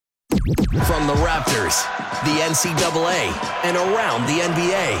From the Raptors, the NCAA, and around the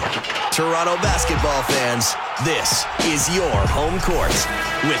NBA, Toronto basketball fans, this is your home court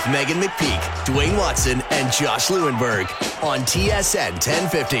with Megan McPeak, Dwayne Watson, and Josh Lewenberg on TSN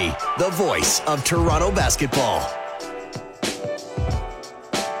 1050, the voice of Toronto basketball.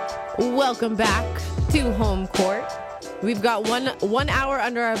 Welcome back to home court. We've got one hour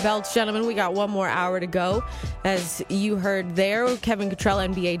under our belts, gentlemen. We got one more hour to go. As you heard there, Kevin Cottrell,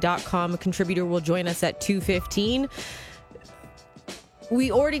 NBA.com, a contributor, will join us at 2:15.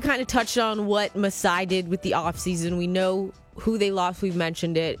 We already kind of touched on what Masai did with the offseason. We know who they lost. We've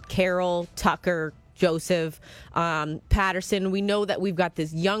mentioned it. Carroll, Tucker, Joseph, Patterson. We know that we've got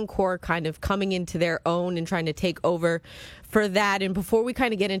this young core kind of coming into their own and trying to take over for that. And before we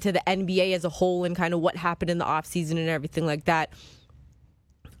kind of get into the NBA as a whole and kind of what happened in the offseason and everything like that,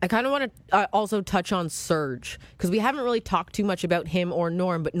 I kind of want to also touch on Serge, because we haven't really talked too much about him or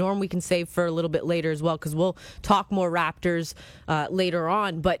Norm, but Norm we can save for a little bit later as well, because we'll talk more Raptors later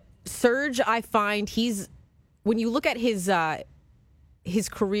on. But Serge, I find when you look at his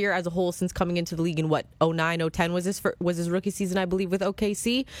career as a whole since coming into the league in 09, 010 was his rookie season, I believe, with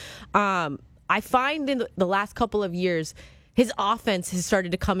OKC. I find in the last couple of years, his offense has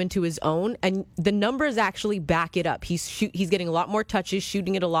started to come into his own, and the numbers actually back it up. He's getting a lot more touches,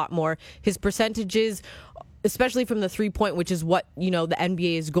 shooting it a lot more. His percentages, especially from the three-point, which is what the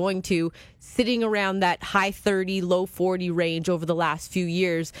NBA is going to, sitting around that high 30, low 40 range over the last few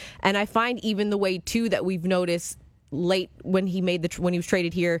years. And I find even the way too that we've noticed late when he was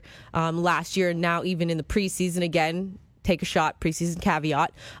traded here last year, and now even in the preseason, again, take a shot, preseason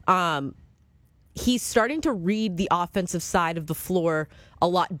caveat. He's starting to read the offensive side of the floor a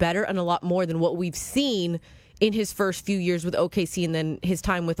lot better and a lot more than what we've seen in his first few years with OKC and then his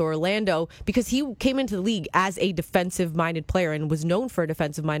time with Orlando, because he came into the league as a defensive-minded player and was known for a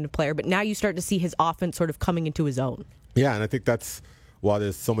defensive-minded player, but now you start to see his offense sort of coming into his own. Yeah, and I think that's while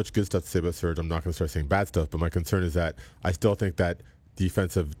there's so much good stuff to say about Serge, I'm not going to start saying bad stuff, but my concern is that I still think that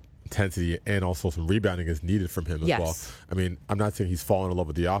defensive intensity and also some rebounding is needed from him as well. I mean, I'm not saying he's fallen in love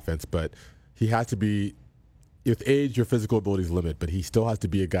with the offense, but he has to be, with age, your physical abilities limit, but he still has to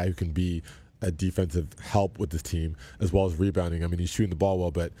be a guy who can be a defensive help with this team as well as rebounding. I mean, he's shooting the ball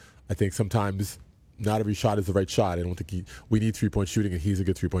well, but I think sometimes not every shot is the right shot. I don't think we need three-point shooting, and he's a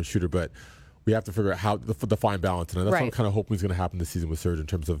good three-point shooter, but we have to figure out how the fine balance. And that's what I'm kind of hoping is going to happen this season with Serge in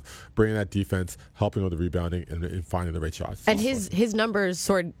terms of bringing that defense, helping with the rebounding, and finding the right shots. And his numbers,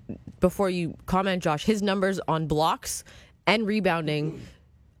 before you comment, Josh, his numbers on blocks and rebounding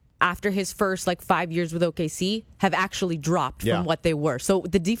after his first 5 years with OKC have actually dropped from what they were. So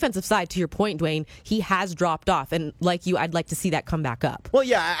the defensive side, to your point, Dwayne, he has dropped off. And like you, I'd like to see that come back up. Well,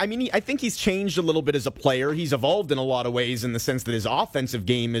 yeah, I mean, I think he's changed a little bit as a player. He's evolved in a lot of ways in the sense that his offensive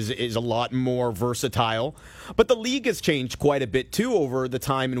game is a lot more versatile. But the league has changed quite a bit, too, over the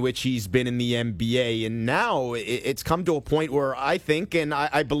time in which he's been in the NBA. And now it's come to a point where I think, and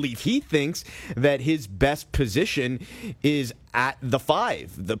I believe he thinks, that his best position is at the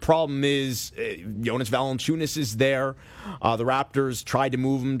 5. The problem is Jonas Valanciunas is there. The Raptors tried to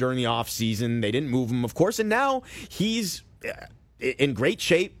move him during the offseason. They didn't move him, of course, and now he's in great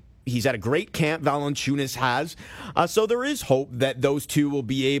shape. He's at a great camp, Valanciunas has. So there is hope that those two will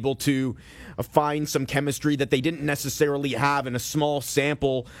be able to find some chemistry that they didn't necessarily have in a small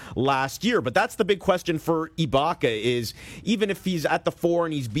sample last year. But that's the big question for Ibaka is, even if he's at the 4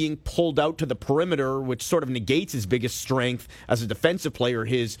 and he's being pulled out to the perimeter, which sort of negates his biggest strength as a defensive player,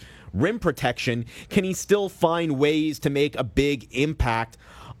 his rim protection, can he still find ways to make a big impact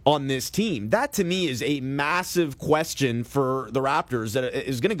on this team? That, to me, is a massive question for the Raptors that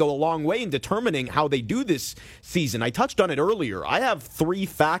is going to go a long way in determining how they do this season. I touched on it earlier. I have 3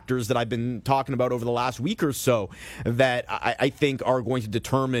 factors that I've been talking about over the last week or so that I think are going to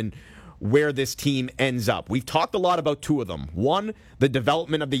determine where this team ends up. We've talked a lot about 2 of them. 1, the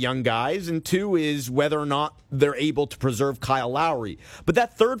development of the young guys, and 2 is whether or not they're able to preserve Kyle Lowry. But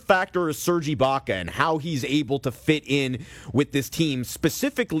that 3rd factor is Serge Ibaka and how he's able to fit in with this team,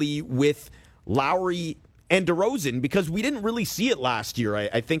 specifically with Lowry and DeRozan, because we didn't really see it last year.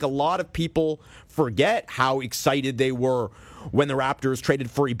 I think a lot of people forget how excited they were when the Raptors traded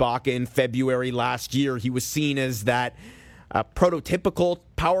for Ibaka in February last year. He was seen as that prototypical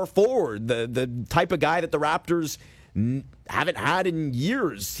power forward, the type of guy that the Raptors haven't had in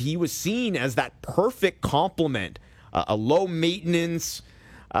years. He was seen as that perfect complement, a low-maintenance,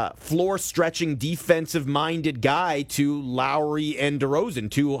 floor-stretching, defensive-minded guy to Lowry and DeRozan,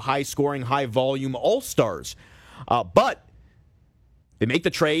 2 high-scoring, high-volume all-stars. But they make the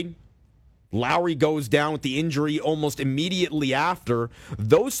trade. Lowry goes down with the injury almost immediately after.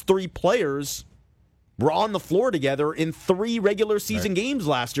 Those 3 players were on the floor together in 3 regular season games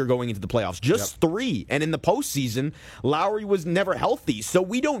last year going into the playoffs. Just 3. And in the postseason, Lowry was never healthy. So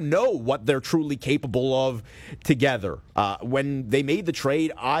we don't know what they're truly capable of together. When they made the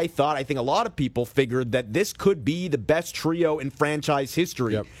trade, I think a lot of people figured that this could be the best trio in franchise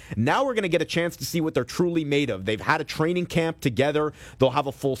history. Now we're going to get a chance to see what they're truly made of. They've had a training camp together. They'll have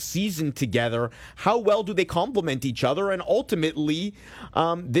a full season together. How well do they complement each other? And ultimately,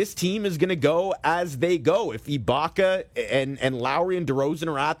 this team is going to go as they go. If Ibaka and Lowry and DeRozan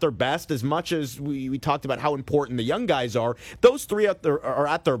are at their best, as much as we talked about how important the young guys are, those 3 are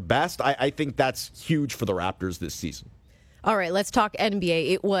at their best. I think that's huge for the Raptors this season. All right, let's talk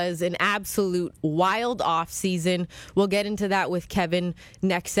NBA. It was an absolute wild offseason. We'll get into that with Kevin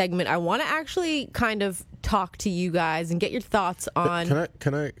next segment. I want to actually kind of talk to you guys and get your thoughts on...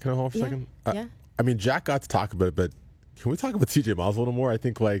 Can I hold for a second? Yeah. I mean, Jack got to talk about it, but can we talk about CJ Miles a little more? I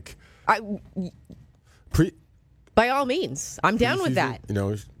think, by all means, I'm down with that.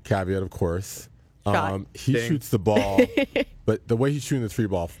 Caveat, of course. He Ding. shoots the ball, but the way he's shooting the 3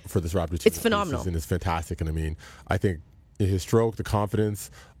 ball for this Raptors team, it's phenomenal. And it's fantastic. And I mean, I think his stroke, the confidence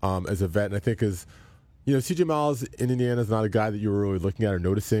as a vet, and I think CJ Miles in Indiana is not a guy that you were really looking at or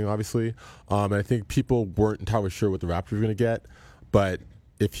noticing, obviously. And I think people weren't entirely sure what the Raptors were going to get, but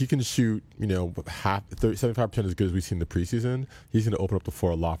if he can shoot, 75% as good as we've seen in the preseason, he's going to open up the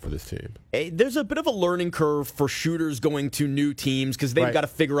floor a lot for this team. There's a bit of a learning curve for shooters going to new teams because they've got to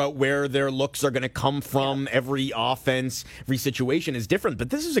figure out where their looks are going to come from. Every offense, every situation is different. But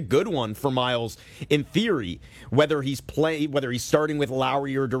this is a good one for Miles in theory. Whether he's starting with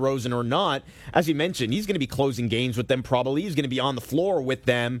Lowry or DeRozan or not, as you mentioned, he's going to be closing games with them probably. He's going to be on the floor with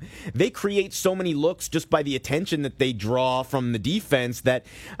them. They create so many looks just by the attention that they draw from the defense that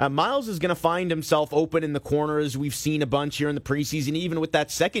Miles is going to find himself open in the corner, as we've seen a bunch here in the preseason, even with that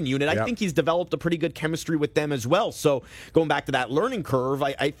second unit. I think he's developed a pretty good chemistry with them as well. So going back to that learning curve,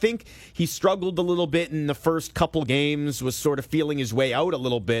 I think he struggled a little bit in the first couple games, was sort of feeling his way out a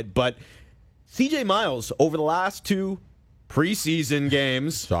little bit. But CJ Miles, over the last 2 preseason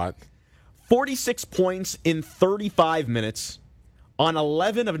games, 46 points in 35 minutes. On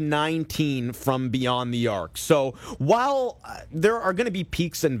 11 of 19 from beyond the arc. So while there are going to be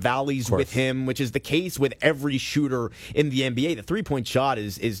peaks and valleys with him, which is the case with every shooter in the NBA, the three-point shot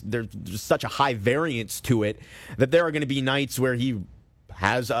is there's such a high variance to it that there are going to be nights where he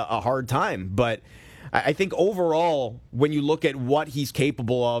has a hard time. But I think overall, when you look at what he's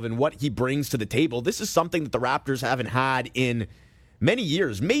capable of and what he brings to the table, this is something that the Raptors haven't had in many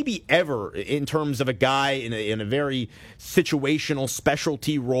years, maybe ever, in terms of a guy in a very situational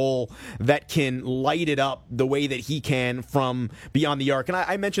specialty role that can light it up the way that he can from beyond the arc. And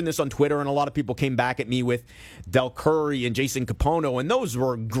I mentioned this on Twitter, and a lot of people came back at me with Del Curry and Jason Capono, and those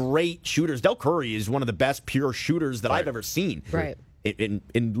were great shooters. Del Curry is one of the best pure shooters that I've ever seen. In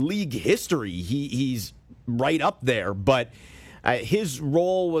league history, he's right up there, but his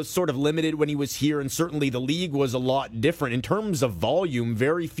role was sort of limited when he was here, and certainly the league was a lot different. In terms of volume,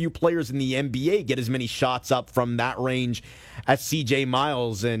 very few players in the NBA get as many shots up from that range as CJ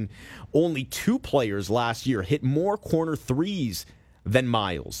Miles, and only 2 players last year hit more corner threes than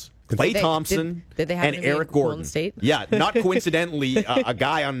Miles. Klay Thompson did they have and Eric Gordon. State? Yeah, not coincidentally, a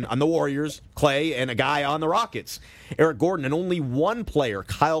guy on the Warriors, Klay, and a guy on the Rockets, Eric Gordon. And only 1 player,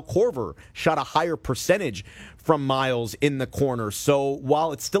 Kyle Korver, shot a higher percentage from Miles in the corner. So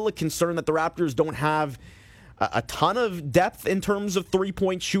while it's still a concern that the Raptors don't have a ton of depth in terms of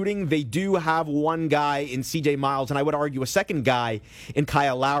three-point shooting, they do have one guy in CJ Miles, and I would argue a second guy in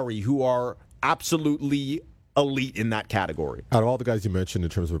Kyle Lowry, who are absolutely elite in that category. Out of all the guys you mentioned in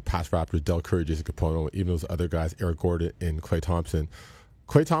terms of past Raptors, Del Curry, Jason Capono, even those other guys, Eric Gordon and Klay Thompson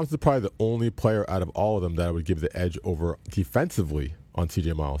is probably the only player out of all of them that I would give the edge over defensively on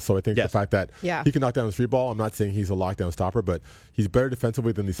CJ Miles. So I think the fact that he can knock down the 3 ball, I'm not saying he's a lockdown stopper, but he's better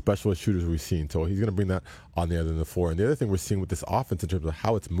defensively than the specialist shooters we've seen. So he's going to bring that on the other end of the floor. And the other thing we're seeing with this offense in terms of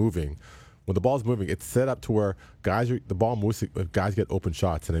how it's moving, when the ball's moving, it's set up to where the ball moves, guys get open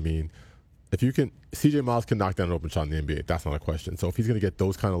shots. And I mean, CJ Miles can knock down an open shot in the NBA. That's not a question. So if he's going to get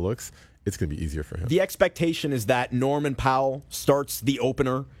those kind of looks, it's going to be easier for him. The expectation is that Norman Powell starts the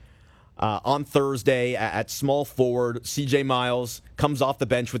opener on Thursday at small forward. CJ Miles comes off the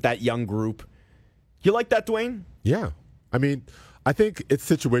bench with that young group. You like that, Dwayne? Yeah. I mean, I think it's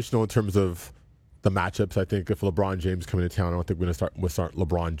situational in terms of the matchups. I think if LeBron James coming to town, I don't think we'll start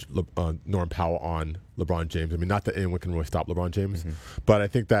Norman Powell on LeBron James. I mean, not that anyone can really stop LeBron James, but I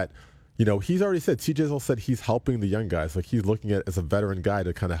think that he's already said, CJ said he's helping the young guys. Like, he's looking at as a veteran guy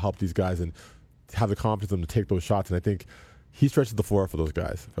to kind of help these guys and have the confidence in them to take those shots. And I think he stretches the floor for those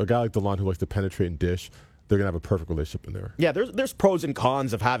guys. A guy like DeLon who likes to penetrate and dish, they're going to have a perfect relationship in there. Yeah, there's pros and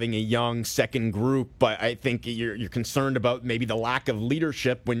cons of having a young second group, but I think you're concerned about maybe the lack of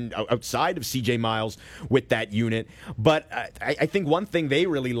leadership when outside of CJ Miles with that unit. But I think one thing they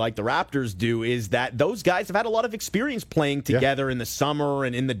really like, the Raptors do, is that those guys have had a lot of experience playing together in the summer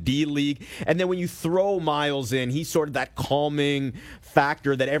and in the D-League. And then when you throw Miles in, he's sort of that calming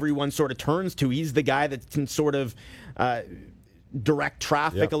factor that everyone sort of turns to. He's the guy that can sort of direct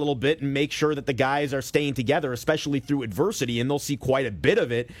traffic a little bit and make sure that the guys are staying together, especially through adversity, and they'll see quite a bit of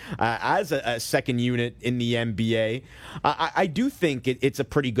it as a second unit in the NBA. I do think it's a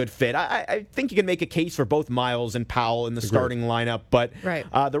pretty good fit. I think you can make a case for both Miles and Powell in the starting lineup, but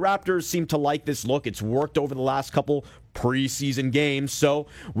the Raptors seem to like this look. It's worked over the last couple preseason games, so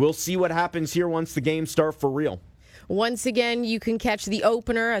we'll see what happens here once the games start for real. Once again, you can catch the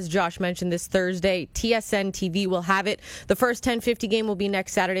opener, as Josh mentioned, this Thursday. TSN TV will have it. The first 10:50 game will be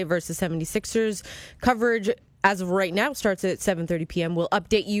next Saturday versus 76ers. Coverage, as of right now, starts at 7:30 p.m. We'll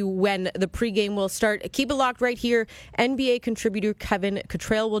update you when the pregame will start. Keep it locked right here. NBA contributor Kevin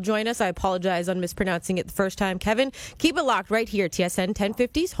Cottrell will join us. I apologize on mispronouncing it the first time. Kevin, keep it locked right here. TSN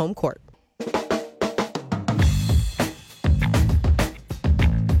 1050's Home Court.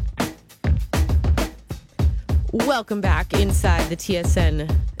 Welcome back inside the TSN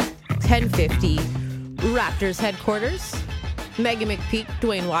 1050 Raptors headquarters. Megan McPeak,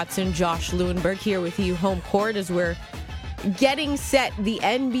 Dwayne Watson, Josh Lewenberg here with you, Home Court, as we're getting set. The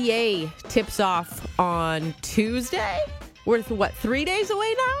NBA tips off on Tuesday. We're, 3 days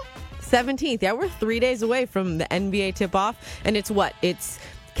away now? 17th. Yeah, we're 3 days away from the NBA tip-off. And it's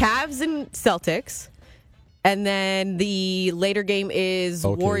Cavs and Celtics. And then the later game is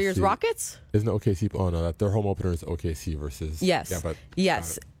OKC. Warriors-Rockets? Isn't it OKC? Oh, no, their home opener is OKC versus... Yes.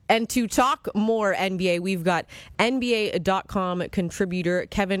 Yes. And to talk more NBA, we've got NBA.com contributor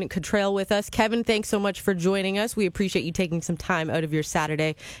Kevin Cottrell with us. Kevin, thanks so much for joining us. We appreciate you taking some time out of your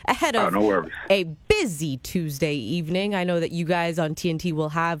Saturday ahead of a busy Tuesday evening. I know that you guys on TNT will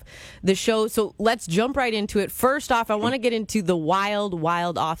have the show, so let's jump right into it. First off, I want to get into the wild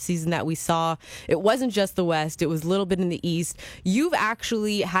offseason that we saw. It wasn't just the West. It was a little bit in the East. You've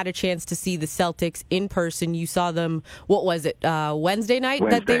actually had a chance to see the Celtics in person. You saw them, what was it, Wednesday night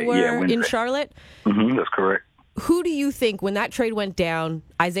that they were in Charlotte? Mm-hmm, that's correct. Who do you think, when that trade went down,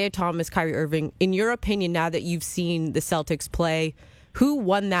 Isaiah Thomas, Kyrie Irving, in your opinion, now that you've seen the Celtics play, who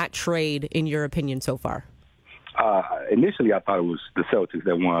won that trade, in your opinion, so far? Initially, I thought it was the Celtics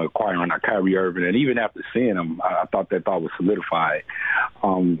that won acquiring Kyrie Irving, and even after seeing him, I thought that thought was solidified.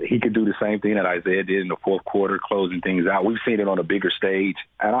 He could do the same thing that Isaiah did in the fourth quarter, closing things out. We've seen it on a bigger stage,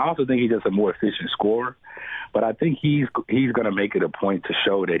 and I also think he's just a more efficient scorer. But I think he's going to make it a point to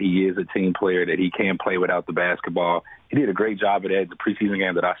show that he is a team player, that he can play without the basketball. He did a great job of that. The preseason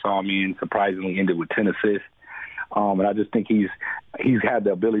game that I saw him in surprisingly ended with 10 assists. And I just think he's had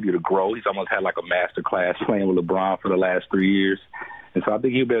the ability to grow. He's almost had like a master class playing with LeBron for the last 3 years. And so I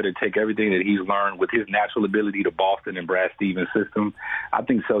think he'll be able to take everything that he's learned with his natural ability to Boston and Brad Stevens' system. I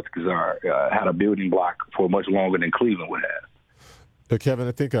think Celtics had a building block for much longer than Cleveland would have. So Kevin,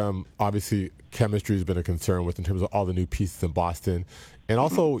 I think obviously chemistry has been a concern in terms of all the new pieces in Boston. And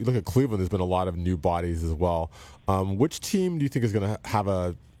also, you look at Cleveland, there's been a lot of new bodies as well. Which team do you think is going to have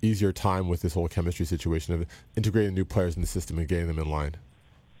a easier time with this whole chemistry situation of integrating new players in the system and getting them in line?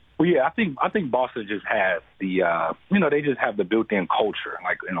 Well, yeah, I think Boston just has the, they just have the built-in culture.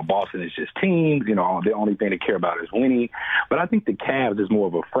 Like, Boston is just teams. The only thing they care about is winning. But I think the Cavs is more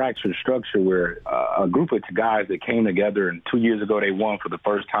of a fractured structure where a group of guys that came together, and 2 years ago they won for the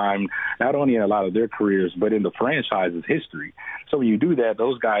first time, not only in a lot of their careers, but in the franchise's history. So when you do that,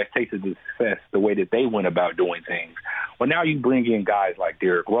 those guys tasted the success the way that they went about doing things. Well, now you bring in guys like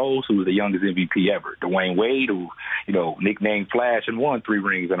Derrick Rose, who was the youngest MVP ever, Dwayne Wade, who, nicknamed Flash and won 3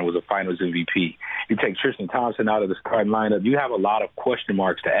 rings and was a Finals MVP. You take Tristan Thompson out of the starting lineup, you have a lot of question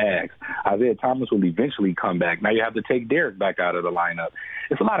marks to ask. Isaiah Thomas will eventually come back. Now you have to take Derrick back out of the lineup.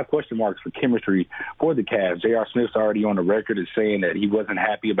 It's a lot of question marks for chemistry for the Cavs. J.R. Smith's already on the record as saying that he wasn't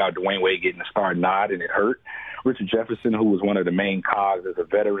happy about Dwayne Wade getting the start nod, and it hurt. Richard Jefferson, who was one of the main cogs as a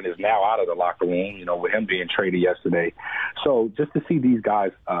veteran, is now out of the locker room, with him being traded yesterday. So just to see these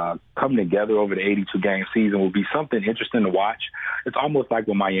guys come together over the 82-game season will be something interesting to watch. It's almost like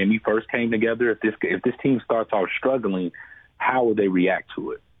when Miami first came together. If this team starts off struggling, how will they react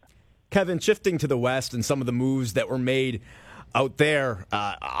to it? Kevin, shifting to the West and some of the moves that were made out there,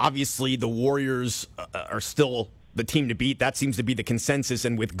 obviously the Warriors are still the team to beat. That seems to be the consensus,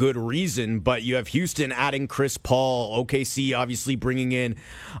 and with good reason. But you have Houston adding Chris Paul, OKC obviously bringing in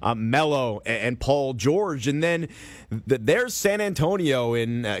Melo and Paul George, and then there's San Antonio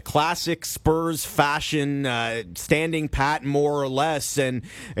in classic Spurs fashion, standing pat more or less, and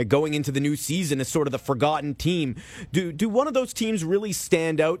going into the new season as sort of the forgotten team. Do one of those teams really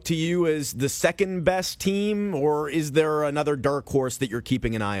stand out to you as the second best team, or is there another dark horse that you're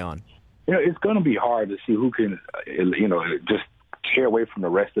keeping an eye on? It's going to be hard to see who can, just tear away from the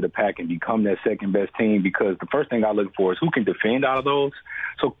rest of the pack and become that second best team, because the first thing I look for is who can defend out of those.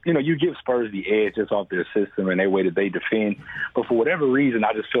 So, you give Spurs the edge just off their system and their way that they defend. But for whatever reason,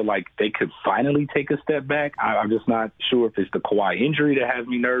 I just feel like they could finally take a step back. I'm just not sure if it's the Kawhi injury that has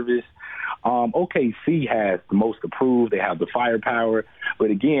me nervous. OKC has the most approved. They have the firepower.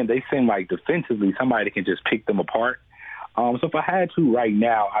 But again, they seem like defensively somebody can just pick them apart. So if I had to right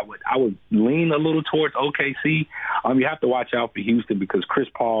now, I would lean a little towards OKC. You have to watch out for Houston because Chris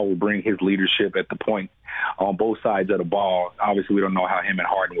Paul will bring his leadership at the point on both sides of the ball. Obviously, we don't know how him and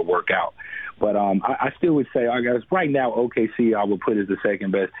Harden will work out. But I still would say, I guess right now, OKC I would put as the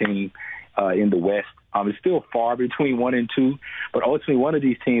second best team in the West. It's still far between 1 and 2, but ultimately one of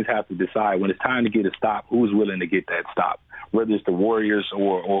these teams have to decide when it's time to get a stop, who's willing to get that stop, whether it's the Warriors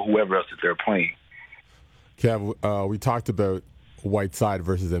or whoever else that they're playing. Kev, we talked about Whiteside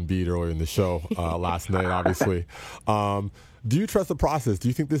versus Embiid earlier in the show last night, obviously. Do you trust the process? Do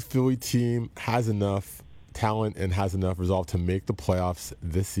you think this Philly team has enough talent and has enough resolve to make the playoffs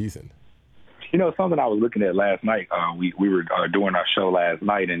this season? Something I was looking at last night. We were doing our show last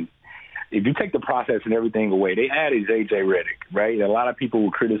night, and if you take the process and everything away, they added J.J. Redick, right? A lot of people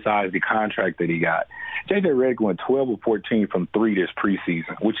will criticize the contract that he got. J.J. Redick went 12 of 14 from 3 this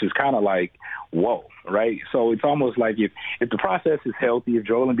preseason, which is kind of like, whoa, right? So it's almost like if the process is healthy, if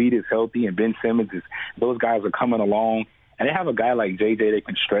Joel Embiid is healthy and Ben Simmons those guys are coming along, and they have a guy like J.J. that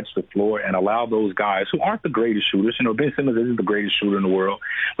can stretch the floor and allow those guys who aren't the greatest shooters. Ben Simmons isn't the greatest shooter in the world.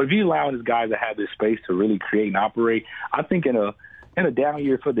 But if you allow these guys to have this space to really create and operate, I think in a down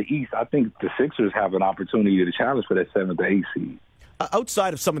year for the East, I think the Sixers have an opportunity to challenge for that 7th to 8th seed.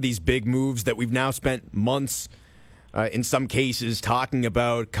 Outside of some of these big moves that we've now spent months, in some cases, talking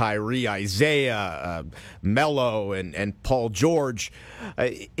about Kyrie, Isaiah, Melo, and Paul George,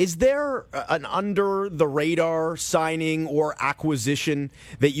 is there an under-the-radar signing or acquisition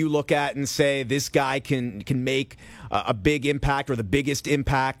that you look at and say this guy can make a big impact or the biggest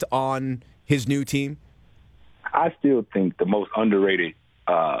impact on his new team? I still think the most underrated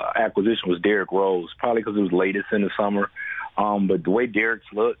acquisition was Derrick Rose, probably because it was latest in the summer. But the way Derrick's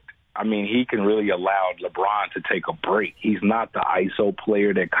looked, he can really allow LeBron to take a break. He's not the ISO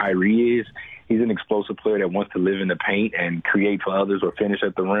player that Kyrie is. He's an explosive player that wants to live in the paint and create for others or finish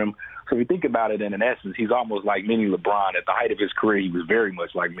at the rim. So if you think about it, in essence, he's almost like mini LeBron. At the height of his career, he was very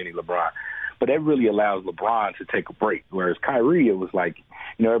much like mini LeBron. But that really allows LeBron to take a break, whereas Kyrie, it was like,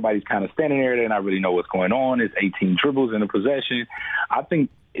 everybody's kind of standing there. They don't really know what's going on. It's 18 dribbles in a possession. I think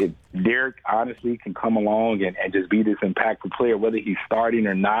if Derrick honestly can come along and just be this impactful player, whether he's starting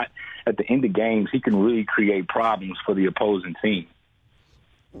or not, at the end of games, he can really create problems for the opposing team.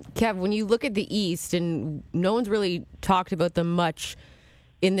 Kev, when you look at the East, and no one's really talked about them much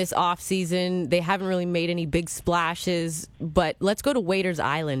in this offseason, they haven't really made any big splashes, but let's go to Waiters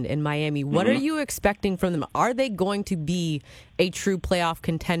Island in Miami. What are you expecting from them? Are they going to be a true playoff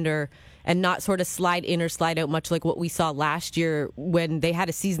contender and not sort of slide in or slide out, much like what we saw last year when they had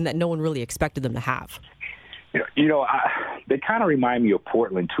a season that no one really expected them to have? They kind of remind me of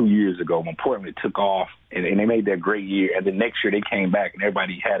Portland 2 years ago when Portland took off and they made that great year. And then next year they came back and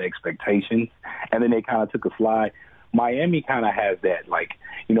everybody had expectations. And then they kind of took a slide. Miami kind of has that,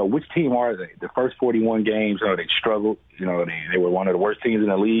 which team are they? The first 41 games, they struggled. They were one of the worst teams in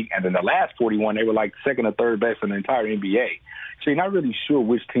the league. And then the last 41, they were like second or third best in the entire NBA. So you're not really sure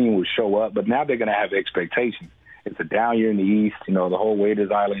which team will show up, but now they're going to have expectations. It's a down year in the East, the whole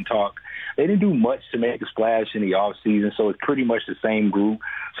Waiters Island talk. They didn't do much to make a splash in the offseason, so it's pretty much the same group.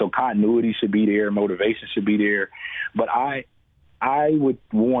 So continuity should be there, motivation should be there. But I would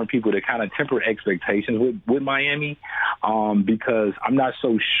warn people to kind of temper expectations with Miami because I'm not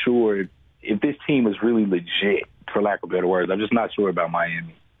so sure if this team is really legit, for lack of better words. I'm just not sure about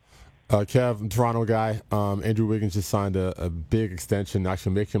Miami. Kev, I'm a Toronto guy. Andrew Wiggins just signed a big extension,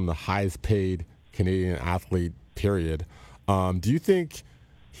 actually making him the highest paid Canadian athlete, period. Do you think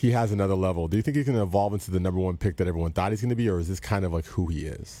he has another level? Do you think he can evolve into the number one pick that everyone thought he's going to be, or is this kind of like who he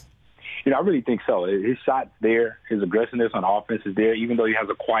is? I really think so. His shot's there. His aggressiveness on offense is there, even though he has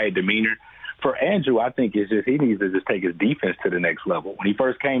a quiet demeanor. For Andrew, I think it's just he needs to just take his defense to the next level. When he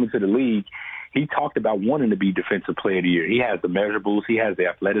first came into the league, he talked about wanting to be Defensive Player of the Year. He has the measurables. He has the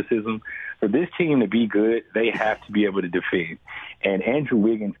athleticism. For this team to be good, they have to be able to defend. And Andrew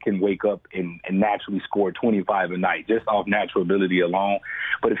Wiggins can wake up and naturally score 25 a night just off natural ability alone.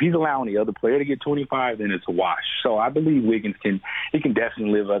 But if he's allowing the other player to get 25, then it's a wash. So I believe Wiggins can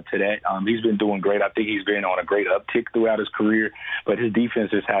definitely live up to that. He's been doing great. I think he's been on a great uptick throughout his career, but his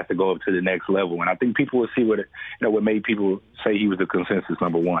defense just has to go up to the next level. And I think people will see what made people say he was the consensus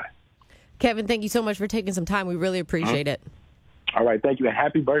number one. Kevin, thank you so much for taking some time. We really appreciate it. All right, thank you, and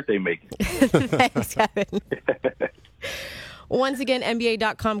happy birthday, Megan. Thanks, Kevin. Once again,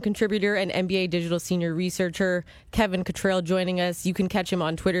 NBA.com contributor and NBA digital senior researcher Kevin Cottrell joining us. You can catch him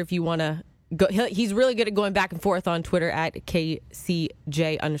on Twitter if you want to go. He's really good at going back and forth on Twitter at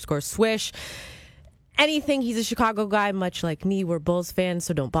KCJ_swish. Anything, he's a Chicago guy, much like me. We're Bulls fans,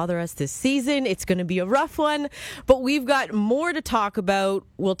 so don't bother us this season. It's going to be a rough one, but we've got more to talk about.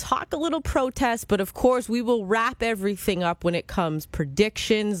 We'll talk a little protest, but of course, we will wrap everything up when it comes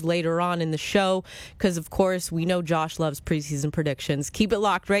predictions later on in the show, because of course, we know Josh loves preseason predictions. Keep it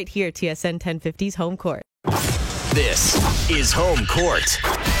locked right here, TSN 1050's Home Court. This is Home Court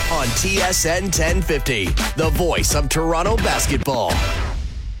on TSN 1050, the voice of Toronto basketball.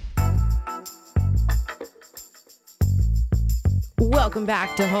 Welcome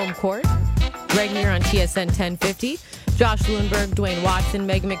back to Home Court, right here on TSN 1050. Josh Lewinberg, Dwayne Watson,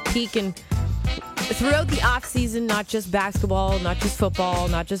 Megan McPeak, and throughout the offseason, not just basketball, not just football,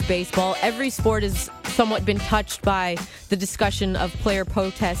 not just baseball, every sport has somewhat been touched by the discussion of player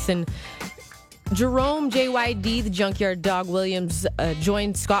protests. And Jerome JYD, the Junkyard Dog Williams,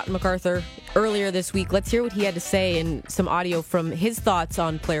 joined Scott MacArthur earlier this week. Let's hear what he had to say and some audio from his thoughts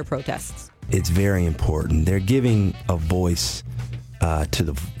on player protests. It's very important. They're giving a voice to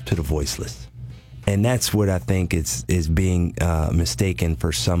the voiceless, and that's what I think is being mistaken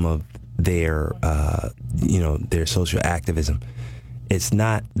for some of their their social activism. It's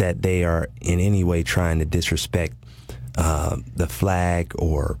not that they are in any way trying to disrespect the flag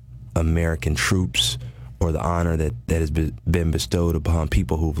or American troops or the honor that has been bestowed upon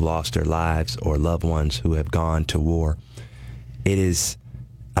people who've lost their lives or loved ones who have gone to war. It is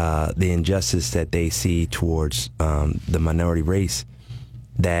the injustice that they see towards the minority race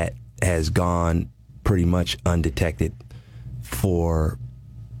that has gone pretty much undetected for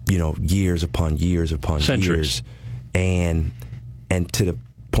years upon years upon centuries. Years, and to the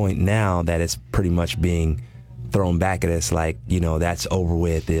point now that it's pretty much being thrown back at us like that's over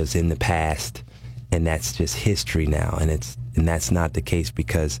with, it was in the past, and that's just history now, and that's not the case,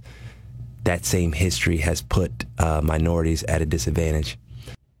 because that same history has put minorities at a disadvantage.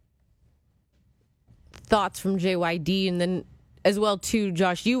 Thoughts from JYD, and then as well too,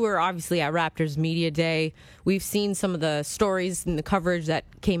 Josh, you were obviously at Raptors Media Day. We've seen some of the stories and the coverage that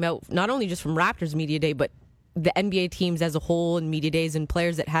came out, not only just from Raptors Media Day, but the NBA teams as a whole and media days, and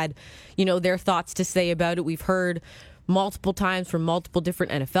players that had, their thoughts to say about it. We've heard multiple times from multiple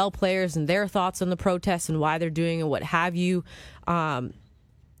different NFL players and their thoughts on the protests and why they're doing it, what have you.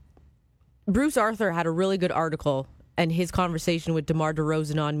 Bruce Arthur had a really good article and his conversation with DeMar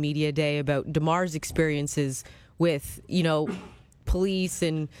DeRozan on Media Day about DeMar's experiences with, police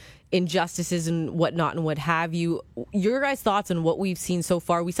and injustices and whatnot and what have you. Your guys' thoughts on what we've seen so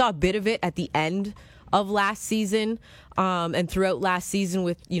far? We saw a bit of it at the end of last season and throughout last season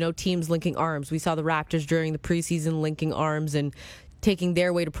with, teams linking arms. We saw the Raptors during the preseason linking arms and taking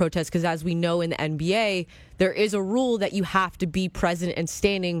their way to protest, because as we know in the NBA, there is a rule that you have to be present and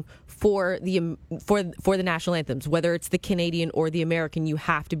standing for the national anthems, whether it's the Canadian or the American. You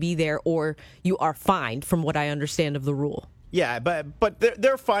have to be there or you are fined, from what I understand of the rule. Yeah, but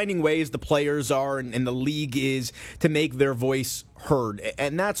they're finding ways, the players are, and the league is, to make their voice heard.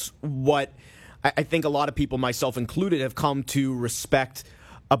 And that's what I think a lot of people, myself included, have come to respect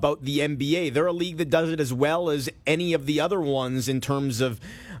about the NBA. They're a league that does it as well as any of the other ones in terms of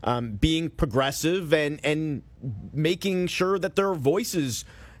being progressive and making sure that their voices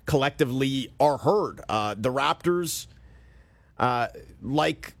collectively are heard. The Raptors,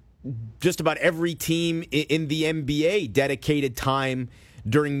 like just about every team in the NBA, dedicated time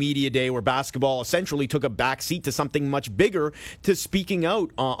during Media Day where basketball essentially took a backseat to something much bigger, to speaking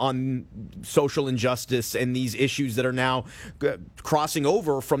out on social injustice and these issues that are now crossing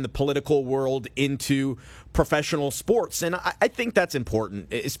over from the political world into professional sports. And I think that's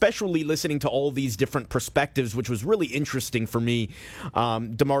important, especially listening to all these different perspectives, which was really interesting for me.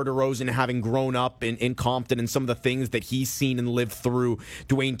 DeMar DeRozan, having grown up in Compton, and some of the things that he's seen and lived through.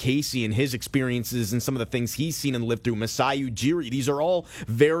 Dwayne Casey and his experiences and some of the things he's seen and lived through. Masai Ujiri. These are all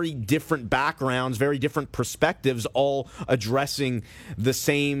very different backgrounds, very different perspectives, all addressing the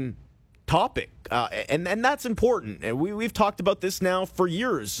same topic, and that's important. And we've talked about this now for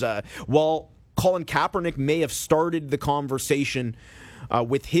years. While Colin Kaepernick may have started the conversation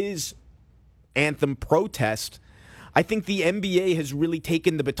with his anthem protest, I think the NBA has really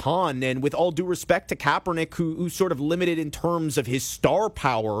taken the baton, and with all due respect to Kaepernick, who's sort of limited in terms of his star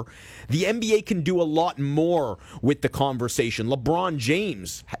power, the NBA can do a lot more with the conversation. LeBron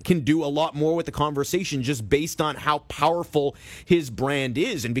James can do a lot more with the conversation just based on how powerful his brand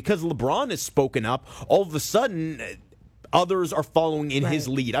is. And because LeBron has spoken up, all of a sudden others are following in his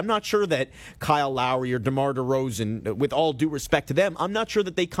lead. I'm not sure that Kyle Lowry or DeMar DeRozan, with all due respect to them, I'm not sure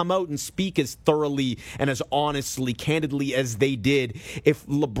that they come out and speak as thoroughly and as honestly, candidly as they did if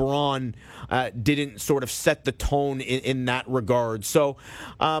LeBron didn't sort of set the tone in that regard. So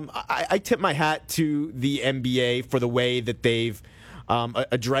I tip my hat to the NBA for the way that they've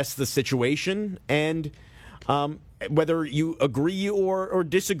addressed the situation, and whether you agree or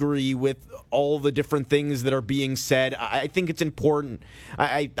disagree with all the different things that are being said, I think it's important.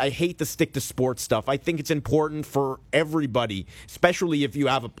 I hate to stick to sports stuff. I think it's important for everybody, especially if you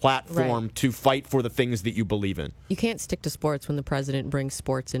have a platform to fight for the things that you believe in. You can't stick to sports when the president brings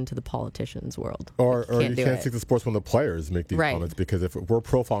sports into the politicians' world. Or you can't stick to sports when the players make these comments, because if we're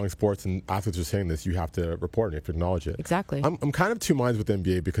profiling sports and athletes are saying this, you have to report it, you have to acknowledge it. Exactly. I'm kind of two minds with the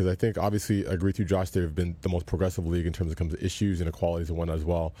NBA, because I think, obviously, I agree with you, Josh, they've been the most progressive league in terms of comes to issues, inequalities, and whatnot as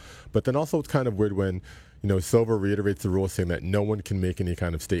well. But then also it's kind of weird when, Silver reiterates the rule saying that no one can make any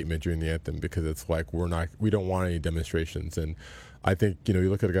kind of statement during the anthem, because it's like we don't want any demonstrations. And I think, you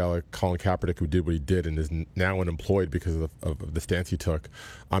look at a guy like Colin Kaepernick, who did what he did and is now unemployed because of the stance he took.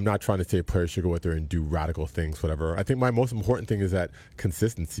 I'm not trying to say players should go out there and do radical things, whatever. I think my most important thing is that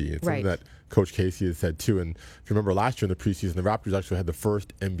consistency. It's something that Coach Casey has said too. And if you remember last year in the preseason, the Raptors actually had the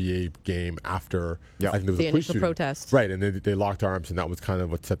first NBA game after I think there was the a initial protest. Right, and they locked arms, and that was kind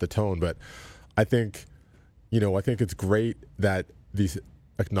of what set the tone. But I think, I think it's great that these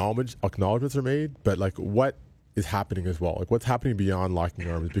acknowledgments are made, but like what is happening as well? Like what's happening beyond locking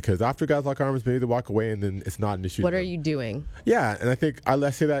arms? Because after guys lock arms, maybe they walk away and then it's not an issue. What are you doing? Yeah, and I think I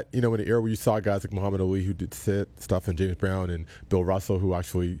say that, in an era where you saw guys like Muhammad Ali who did stuff, and James Brown and Bill Russell who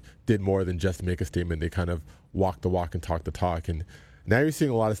actually did more than just make a statement. They kind of walked the walk and talked the talk. And now you're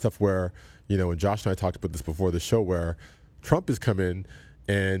seeing a lot of stuff where, and Josh and I talked about this before the show, where Trump has come in,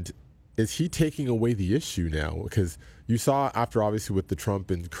 and is he taking away the issue now? Because you saw after, obviously, with the Trump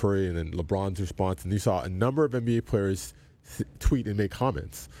and Curry and then LeBron's response, and you saw a number of NBA players tweet and make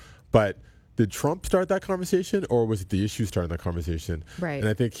comments. But did Trump start that conversation, or was it the issue starting that conversation? Right. And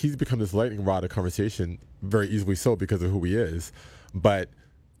I think he's become this lightning rod of conversation, very easily so because of who he is. But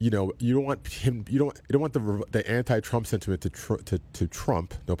you don't want him. You don't want the anti-Trump sentiment to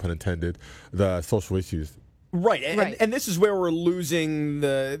trump, no pun intended, the social issues. Right, and this is where we're losing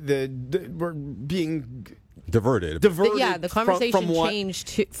we're being diverted. The conversation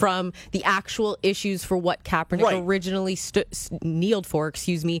changed from the actual issues for what Kaepernick originally kneeled for,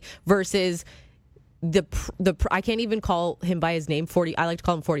 versus the I can't even call him by his name, 40. I like to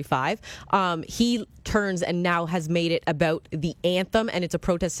call him 45. He turns and now has made it about the anthem, and it's a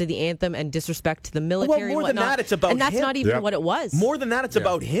protest to the anthem and disrespect to the military. Well, more than that, it's about him. And that's not even what it was. More than that, it's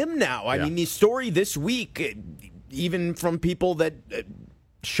about him now. I mean, the story this week, even from people that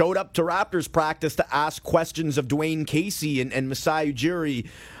showed up to Raptors practice to ask questions of Dwayne Casey and Masai Ujiri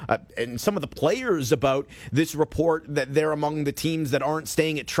and some of the players about this report that they're among the teams that aren't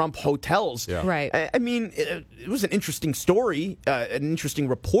staying at Trump hotels. Yeah. Right. I mean, it was an interesting story, an interesting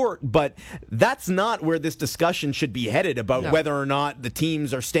report, but that's not where this discussion should be headed about whether or not the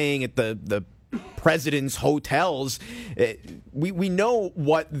teams are staying at the president's hotels. We know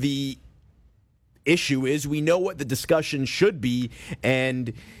what the issue is. We know what the discussion should be,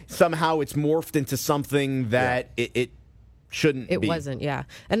 and somehow it's morphed into something that it shouldn't be. It wasn't,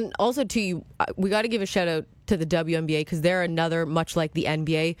 And also, we got to give a shout out to the WNBA, because they're another, much like the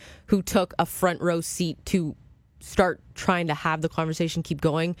NBA, who took a front row seat to start trying to have the conversation keep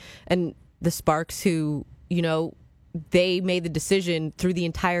going. And the Sparks, who, they made the decision through the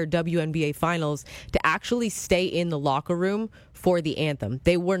entire WNBA finals to actually stay in the locker room for the anthem.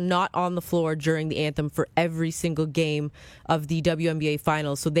 They were not on the floor during the anthem for every single game of the WNBA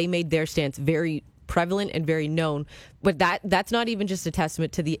finals. So they made their stance very prevalent and very known. But that's not even just a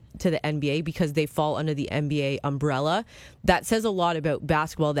testament to the NBA, because they fall under the NBA umbrella. That says a lot about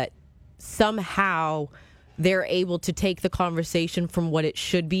basketball, that somehow they're able to take the conversation from what it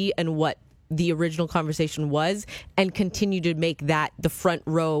should be and what the original conversation was, and continue to make that the front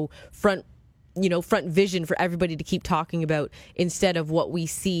vision for everybody to keep talking about, instead of what we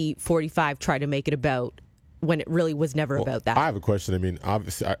see 45 try to make it about when it really was never about that. I have a question. I mean,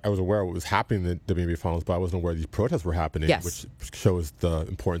 obviously, I was aware of what was happening in the WNBA finals, but I wasn't aware these protests were happening, which shows the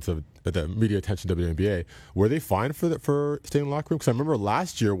importance of the media attention to WNBA. Were they fined for staying in the locker room? Because I remember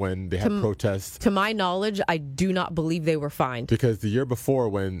last year when they had protests. To my knowledge, I do not believe they were fined. Because the year before,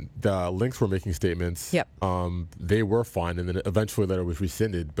 when the Lynx were making statements, they were fined, and then eventually later was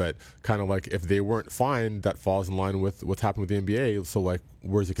rescinded. But kind of like if they weren't fined, that falls in line with what's happened with the NBA. So like,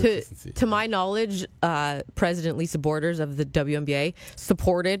 where's the consistency? To my knowledge, President Lisa Borders of the WNBA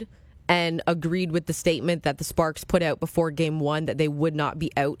supported and agreed with the statement that the Sparks put out before Game 1 that they would not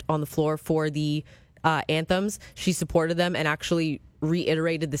be out on the floor for the anthems. She supported them and actually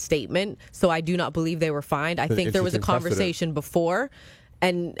reiterated the statement. So I do not believe they were fined. I think there was a conversation before.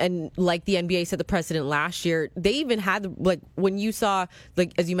 And like the NBA set the precedent last year, they even had, like, when you saw,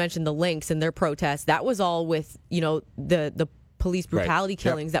 like, as you mentioned, the Lynx and their protests, that was all with, the police brutality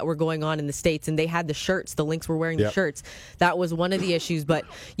killings that were going on in the States, and they had the shirts. The Lynx were wearing the shirts. That was one of the issues. But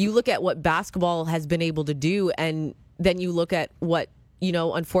you look at what basketball has been able to do, and then you look at what,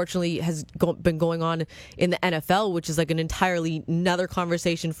 unfortunately has been going on in the NFL, which is like an entirely another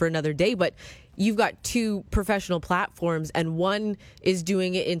conversation for another day. But you've got two professional platforms, and one is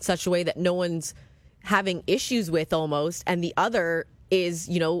doing it in such a way that no one's having issues with almost, and the other is,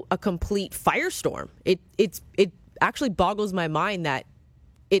 a complete firestorm. It actually boggles my mind that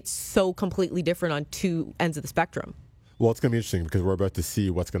it's so completely different on two ends of the spectrum. Well, it's going to be interesting because we're about to see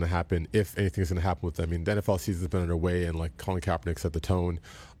what's going to happen, if anything is going to happen with them. I mean, the NFL season's been underway, and like Colin Kaepernick set the tone.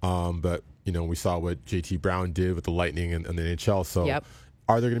 But, we saw what JT Brown did with the Lightning and the NHL. So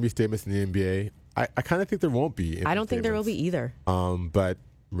are there going to be statements in the NBA? I kind of think there won't be. I don't think there will be either. But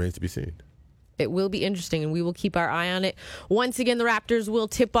remains to be seen. It will be interesting, and we will keep our eye on it. Once again, the Raptors will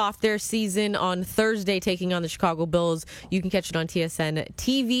tip off their season on Thursday, taking on the Chicago Bulls. You can catch it on TSN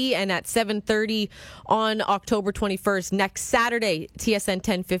TV, and at 7:30 on October 21st, next Saturday, TSN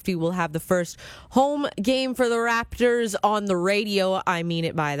 1050 will have the first home game for the Raptors on the radio. I mean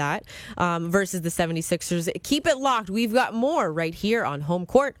it by that, versus the 76ers. Keep it locked. We've got more right here on Home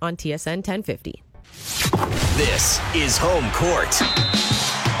Court on TSN 1050. This is Home Court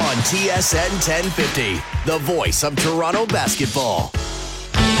on TSN 1050, the voice of Toronto basketball.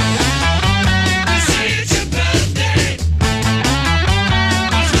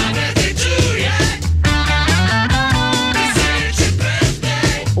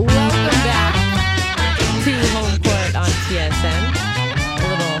 Welcome back to Home Court on TSN.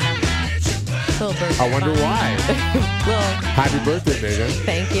 A little birthday. I wonder why. Happy birthday, Megan.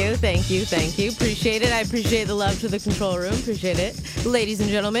 Thank you. Appreciate it. I appreciate the love to the control room. Appreciate it. Ladies and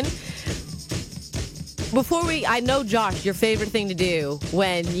gentlemen, I know, Josh, your favorite thing to do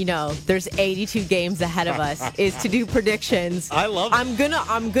when, there's 82 games ahead of us is to do predictions. I love it.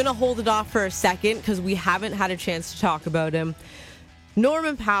 I'm gonna hold it off for a second because we haven't had a chance to talk about him.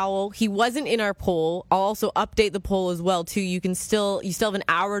 Norman Powell, he wasn't in our poll. I'll also update the poll as well, too. You still have an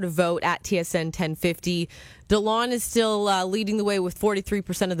hour to vote at TSN 1050. DeLon is still leading the way with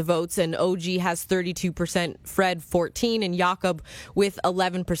 43% of the votes, and OG has 32%, Fred 14%, and Jakob with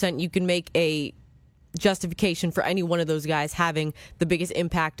 11%. You can make a justification for any one of those guys having the biggest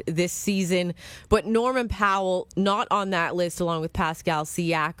impact this season. But Norman Powell, not on that list along with Pascal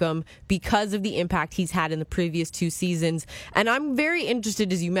Siakam because of the impact he's had in the previous two seasons. And I'm very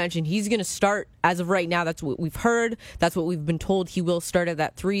interested, as you mentioned, he's going to start as of right now. That's what we've heard. That's what we've been told. He will start at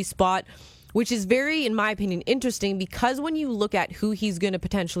that 3 spot, which is very, in my opinion, interesting because when you look at who he's going to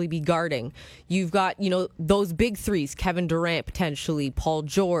potentially be guarding, you've got, those big threes, Kevin Durant potentially, Paul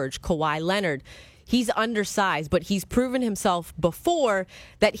George, Kawhi Leonard. He's undersized, but he's proven himself before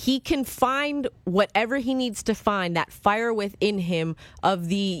that he can find whatever he needs to find, that fire within him of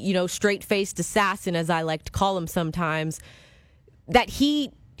the, straight-faced assassin, as I like to call him sometimes, that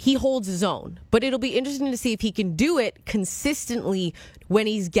he holds his own. But it'll be interesting to see if he can do it consistently when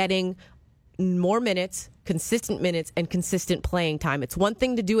he's getting more minutes, consistent minutes, and consistent playing time. It's one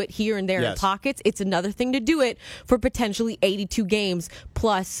thing to do it here and there in pockets. It's another thing to do it for potentially 82 games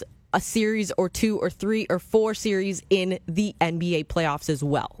plus a series or 2 or 3 or 4 series in the NBA playoffs as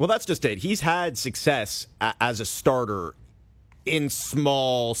well. Well, that's just it. He's had success as a starter in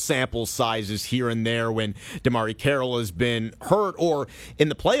small sample sizes here and there when DeMarre Carroll has been hurt, or in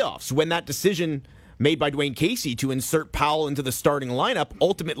the playoffs when that decision made by Dwayne Casey to insert Powell into the starting lineup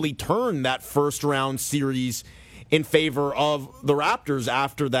ultimately turned that first-round series in favor of the Raptors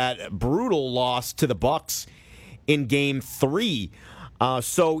after that brutal loss to the Bucks in Game 3.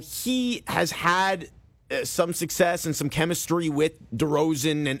 So he has had some success and some chemistry with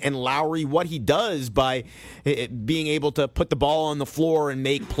DeRozan and Lowry. What he does by being able to put the ball on the floor and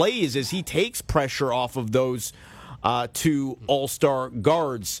make plays is he takes pressure off of those two all-star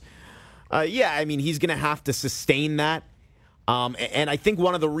guards. He's going to have to sustain that. And I think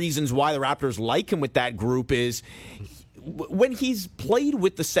one of the reasons why the Raptors like him with that group is when he's played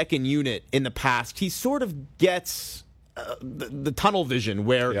with the second unit in the past, he sort of gets the tunnel vision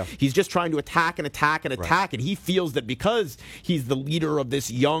where he's just trying to attack and attack and attack. Right. And he feels that because he's the leader of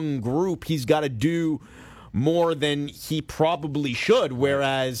this young group, he's got to do more than he probably should.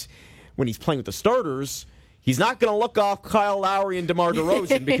 Whereas when he's playing with the starters, he's not going to look off Kyle Lowry and DeMar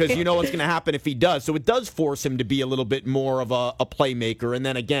DeRozan because you know what's going to happen if he does. So it does force him to be a little bit more of a playmaker. And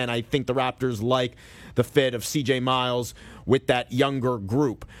then again, I think the Raptors like the fit of CJ Miles with that younger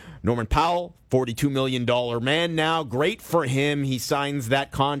group. Norman Powell, $42 million man now. Great for him. He signs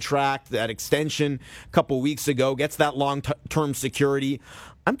that contract, that extension a couple weeks ago, gets that long-term security.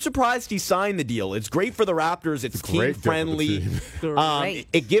 I'm surprised he signed the deal. It's great for the Raptors. It's team-friendly.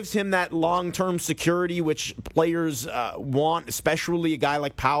 It gives him that long-term security, which players want, especially a guy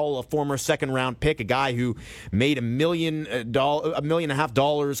like Powell, a former second-round pick, a guy who made $1.5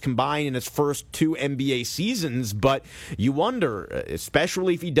 million combined in his first 2 NBA seasons. But you wonder,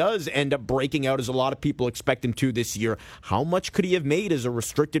 especially if he does end up breaking out, as a lot of people expect him to this year, how much could he have made as a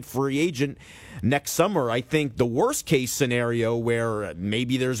restricted free agent next summer? I think the worst-case scenario where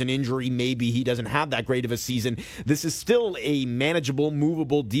maybe there's an injury, maybe he doesn't have that great of a season, this is still a manageable,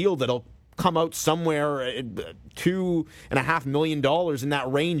 movable deal that'll come out somewhere at $2.5 million in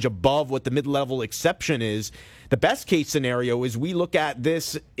that range above what the mid-level exception is. The best case scenario is we look at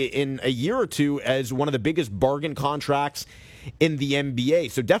this in a year or two as one of the biggest bargain contracts in the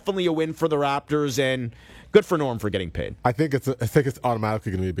NBA. So definitely a win for the Raptors, and good for Norm for getting paid. I think it's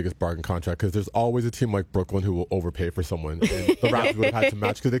automatically going to be the biggest bargain contract because there's always a team like Brooklyn who will overpay for someone. And the Raptors would have had to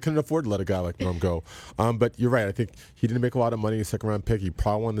match because they couldn't afford to let a guy like Norm go. But you're right. I think he didn't make a lot of money in a second-round pick. He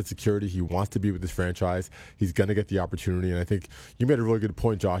probably wanted the security. He wants to be with this franchise. He's going to get the opportunity. And I think you made a really good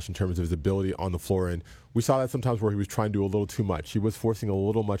point, Josh, in terms of his ability on the floor. And we saw that sometimes where he was trying to do a little too much. He was forcing a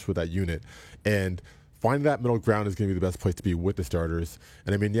little much with that unit. And finding that middle ground is going to be the best place to be with the starters.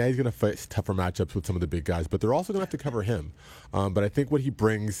 And, I mean, he's going to face tougher matchups with some of the big guys, but they're also going to have to cover him. But I think what he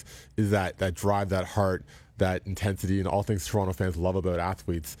brings is that drive, that heart, that intensity, and all things Toronto fans love about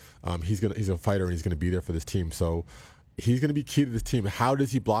athletes. He's a fighter, and he's going to be there for this team. So he's going to be key to this team. How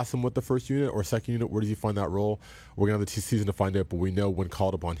does he blossom with the first unit or second unit? Where does he find that role? We're going to have the season to find out, but we know when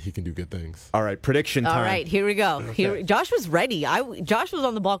called upon, he can do good things. All right, prediction time. All right, here we go. Okay. Josh was ready. Josh was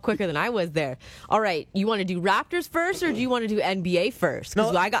on the ball quicker than I was there. All right, you want to do Raptors first, or do you want to do NBA first?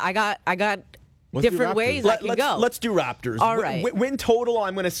 Because I got different ways I can go. Let's do Raptors. All right. Win total,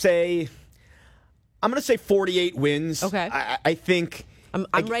 I'm going to say 48 wins. Okay. I think.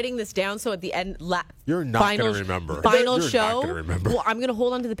 I'm writing this down so at the end, you're not going to remember. Final You're show. Not gonna remember. Well, I'm going to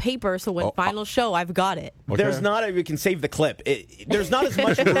hold on to the paper so when final show, I've got it. Okay. We can save the clip. There's not as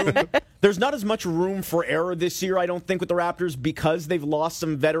much room. There's not as much room for error this year, I don't think, with the Raptors because they've lost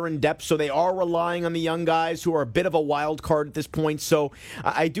some veteran depth. So they are relying on the young guys who are a bit of a wild card at this point. So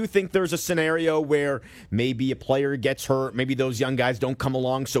I do think there's a scenario where maybe a player gets hurt, maybe those young guys don't come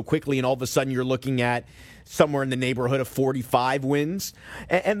along so quickly, and all of a sudden you're looking at somewhere in the neighborhood of 45 wins.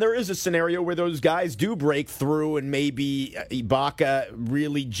 And there is a scenario where those guys do break through and maybe Ibaka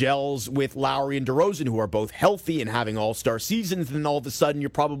really gels with Lowry and DeRozan, who are both healthy and having all-star seasons. And all of a sudden,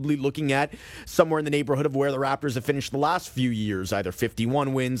 you're probably looking at somewhere in the neighborhood of where the Raptors have finished the last few years, either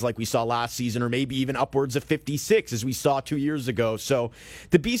 51 wins like we saw last season or maybe even upwards of 56 as we saw 2 years ago. So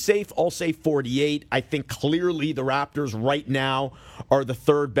to be safe, I'll say 48. I think clearly the Raptors right now are the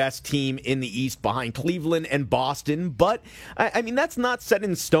third best team in the East behind Cleveland and Boston, but I mean that's not set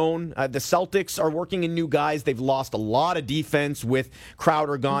in stone. The Celtics are working in new guys. They've lost a lot of defense with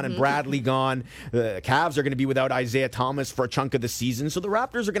Crowder gone and Bradley gone. The Cavs are going to be without Isaiah Thomas for a chunk of the season, so the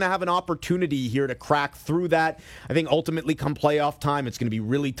Raptors are going to have an opportunity here to crack through that. I think ultimately come playoff time, it's going to be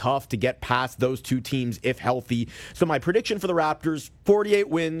really tough to get past those two teams if healthy. So my prediction for the Raptors, 48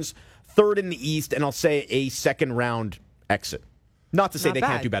 wins, third in the East, and I'll say a second round exit. Not to say they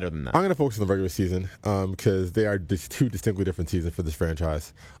can't do better than that. I'm going to focus on the regular season because they are two distinctly different seasons for this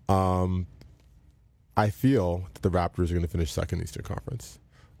franchise. I feel that the Raptors are going to finish second in the Eastern Conference.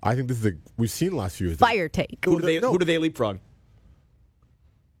 I think this is we've seen the last few years. Fire take. Who do they leapfrog?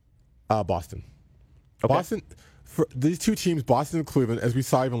 Boston. Okay. Boston. For these two teams, Boston and Cleveland, as we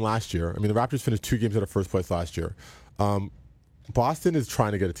saw even last year. I mean, the Raptors finished 2 games out of first place last year. Boston is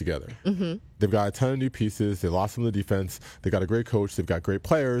trying to get it together. Mm-hmm. They've got a ton of new pieces. They lost some of the defense. They got a great coach. They've got great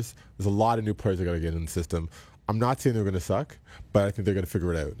players. There's a lot of new players they got to get in the system. I'm not saying they're going to suck, but I think they're going to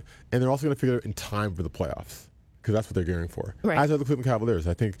figure it out. And they're also going to figure it out in time for the playoffs, because that's what they're gearing for. Right. As are the Cleveland Cavaliers,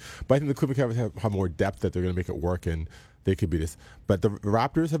 I think. But I think the Cleveland Cavaliers have more depth that they're going to make it work, and they could beat this. But the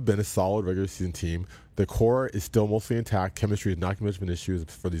Raptors have been a solid regular season team. The core is still mostly intact. Chemistry is not much of an issue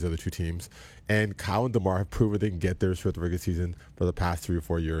for these other two teams. And Kyle and DeMar have proven they can get theirs throughout the regular season for the past 3 or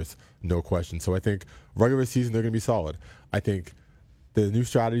 4 years, no question. So I think regular season, they're going to be solid. I think the new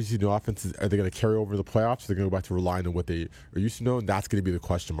strategies, new offenses, are they going to carry over the playoffs? They're going to go back to relying on what they are used to know, and that's going to be the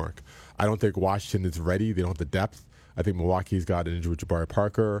question mark. I don't think Washington is ready. They don't have the depth. I think Milwaukee's got an injury with Jabari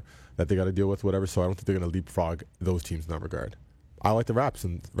Parker that they got to deal with, whatever. So I don't think they're going to leapfrog those teams in that regard. I like the Raps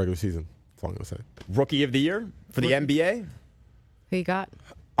in regular season. That's all I'm going to say. Rookie of the year for the NBA? Who you got?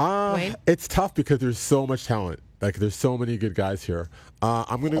 Wayne? It's tough because there's so much talent. Like, there's so many good guys here.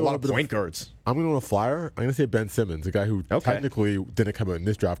 I'm going to A lot of point guards. I'm going to go on a flyer. I'm going to say Ben Simmons, a guy who technically didn't come out in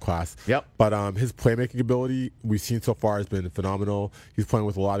this draft class. Yep. But his playmaking ability we've seen so far has been phenomenal. He's playing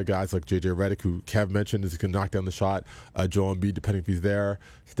with a lot of guys like J.J. Redick, who Kev mentioned is going to knock down the shot. Joel Embiid, depending if he's there.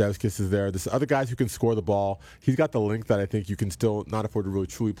 Stavskis is there. There's other guys who can score the ball. He's got the length that I think you can still not afford to really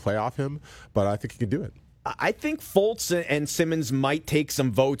truly play off him, but I think he can do it. I think Fultz and Simmons might take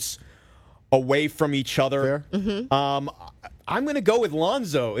some votes away from each other. Mm-hmm. I'm going to go with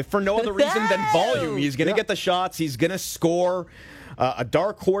Lonzo, if for no other reason than volume. He's going to get the shots. He's going to score. A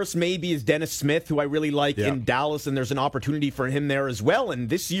dark horse maybe is Dennis Smith, who I really like in Dallas, and there's an opportunity for him there as well. And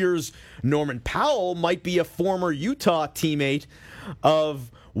this year's Norman Powell might be a former Utah teammate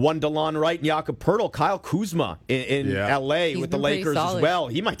of one DeLon Wright and Jakob Poeltl. Kyle Kuzma in L.A. with the Lakers as well.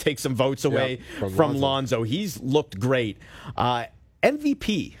 He might take some votes away from Lonzo. He's looked great.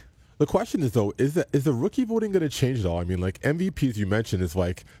 MVP. The question is, though, is the rookie voting going to change at all? I mean, like, MVPs you mentioned is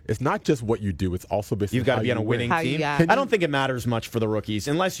like, it's not just what you do, it's also based on You've got to be on a winning team. I don't think it matters much for the rookies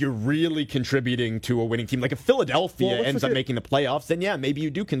unless you're really contributing to a winning team. Like if Philadelphia ends up making the playoffs, then yeah, maybe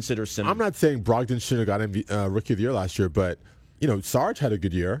you do consider Simmons. I'm not saying Brogdon shouldn't have got Rookie of the Year last year, but Sarge had a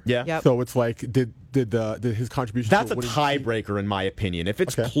good year. Yeah. Yep. So it's like, did his contribution? That's a tiebreaker in my opinion. If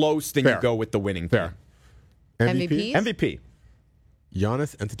it's close, then you go with the winning team. MVP.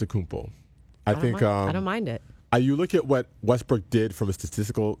 Giannis Antetokounmpo. I think I don't mind it. You look at what Westbrook did from a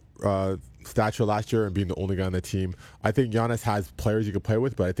statistical stature last year and being the only guy on the team. I think Giannis has players you can play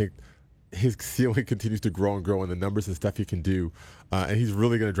with, but I think his ceiling continues to grow and grow, and the numbers and stuff he can do, and he's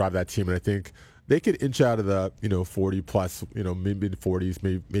really going to drive that team. And I think they could inch out of the 40 plus, mid 40s,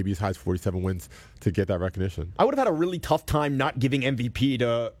 maybe as high as 47 wins to get that recognition. I would have had a really tough time not giving MVP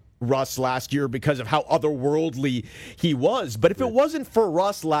to Russ last year because of how otherworldly he was. But if it wasn't for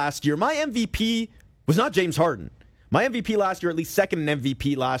Russ last year, my MVP was not James Harden. My MVP last year, at least second in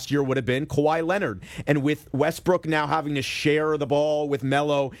MVP last year, would have been Kawhi Leonard. And with Westbrook now having to share the ball with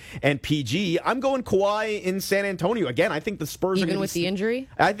Melo and PG, I'm going Kawhi in San Antonio. Again, I think the Spurs are going to be... Even with the injury?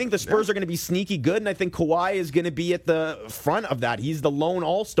 I think the Spurs are going to be sneaky good, and I think Kawhi is going to be at the front of that. He's the lone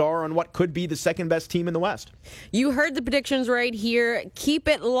all-star on what could be the second-best team in the West. You heard the predictions right here. Keep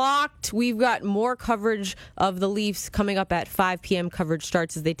it locked. We've got more coverage of the Leafs coming up at 5 p.m. Coverage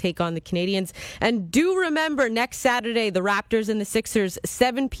starts as they take on the Canadiens. And do remember, next Saturday, the Raptors and the Sixers,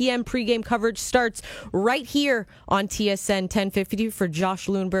 7 p.m. pregame coverage starts right here on TSN 1050 for Josh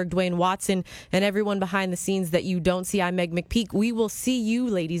Lundberg, Dwayne Watson, and everyone behind the scenes that you don't see. I'm Meg McPeak. We will see you,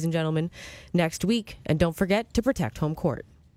 ladies and gentlemen, next week. And don't forget to protect home court.